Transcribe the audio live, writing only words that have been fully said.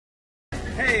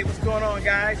Hey, what's going on,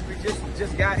 guys? We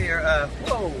just got here.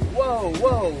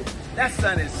 Whoa. That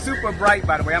sun is super bright,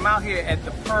 by the way. I'm out here at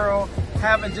the Pearl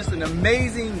having just an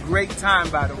amazing, great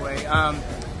time, by the way.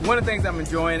 One of the things I'm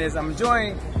enjoying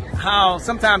how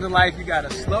sometimes in life you got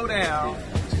to slow down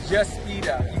to just speed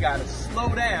up. You got to slow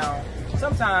down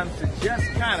sometimes to just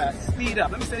kind of speed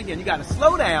up. Let me say it again. You got to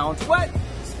slow down to what?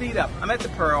 Speed up. I'm at the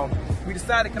Pearl. We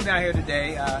decided to come down here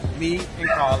today, me and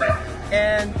Carly,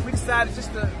 and we decided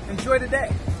just to enjoy the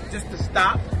day, just to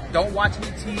stop, don't watch any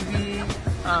TV.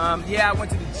 I went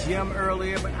to the gym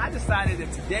earlier, but I decided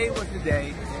that today was the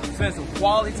day to spend some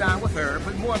quality time with her,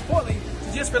 but more importantly,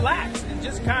 to just relax and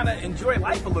just kind of enjoy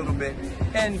life a little bit.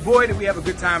 And boy, did we have a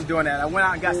good time doing that. I went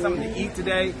out and got something to eat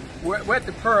today. We're at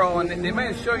the Pearl, and they may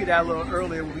have shown you that a little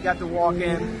earlier when we got to walk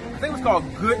in. I think it was called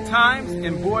Good Times,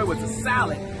 and boy, was a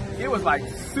salad. It was like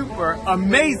super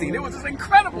amazing. It was just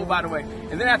incredible, by the way.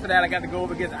 And then after that, I got to go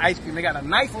over and get the ice cream. They got a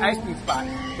nice ice cream spot.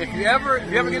 If you ever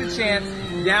get a chance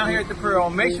down here at the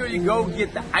Pearl, make sure you go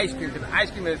get the ice cream, because the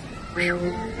ice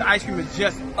cream is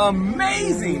just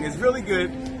amazing. It's really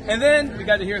good. And then we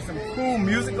got to hear some cool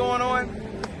music going on.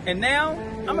 And now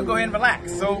I'm gonna go ahead and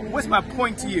relax. So what's my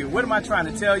point to you? What am I trying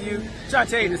to tell you? I'm trying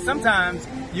to tell you that sometimes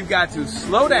you've got to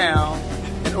slow down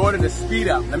in order to speed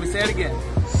up. Let me say it again.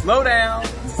 Slow down,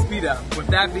 speed up. With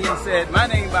that being said, my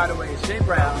name, by the way, is Shay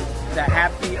Brown, the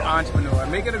Happy Entrepreneur.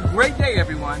 Make it a great day,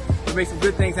 everyone. We'll make some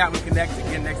good things happen. Connect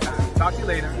again next time. Talk to you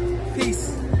later.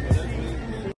 Peace.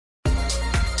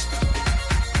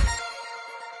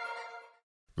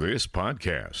 This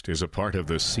podcast is a part of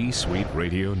the C-Suite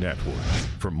Radio Network.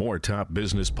 For more top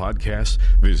business podcasts,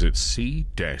 visit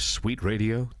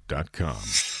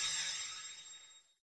c-suiteradio.com.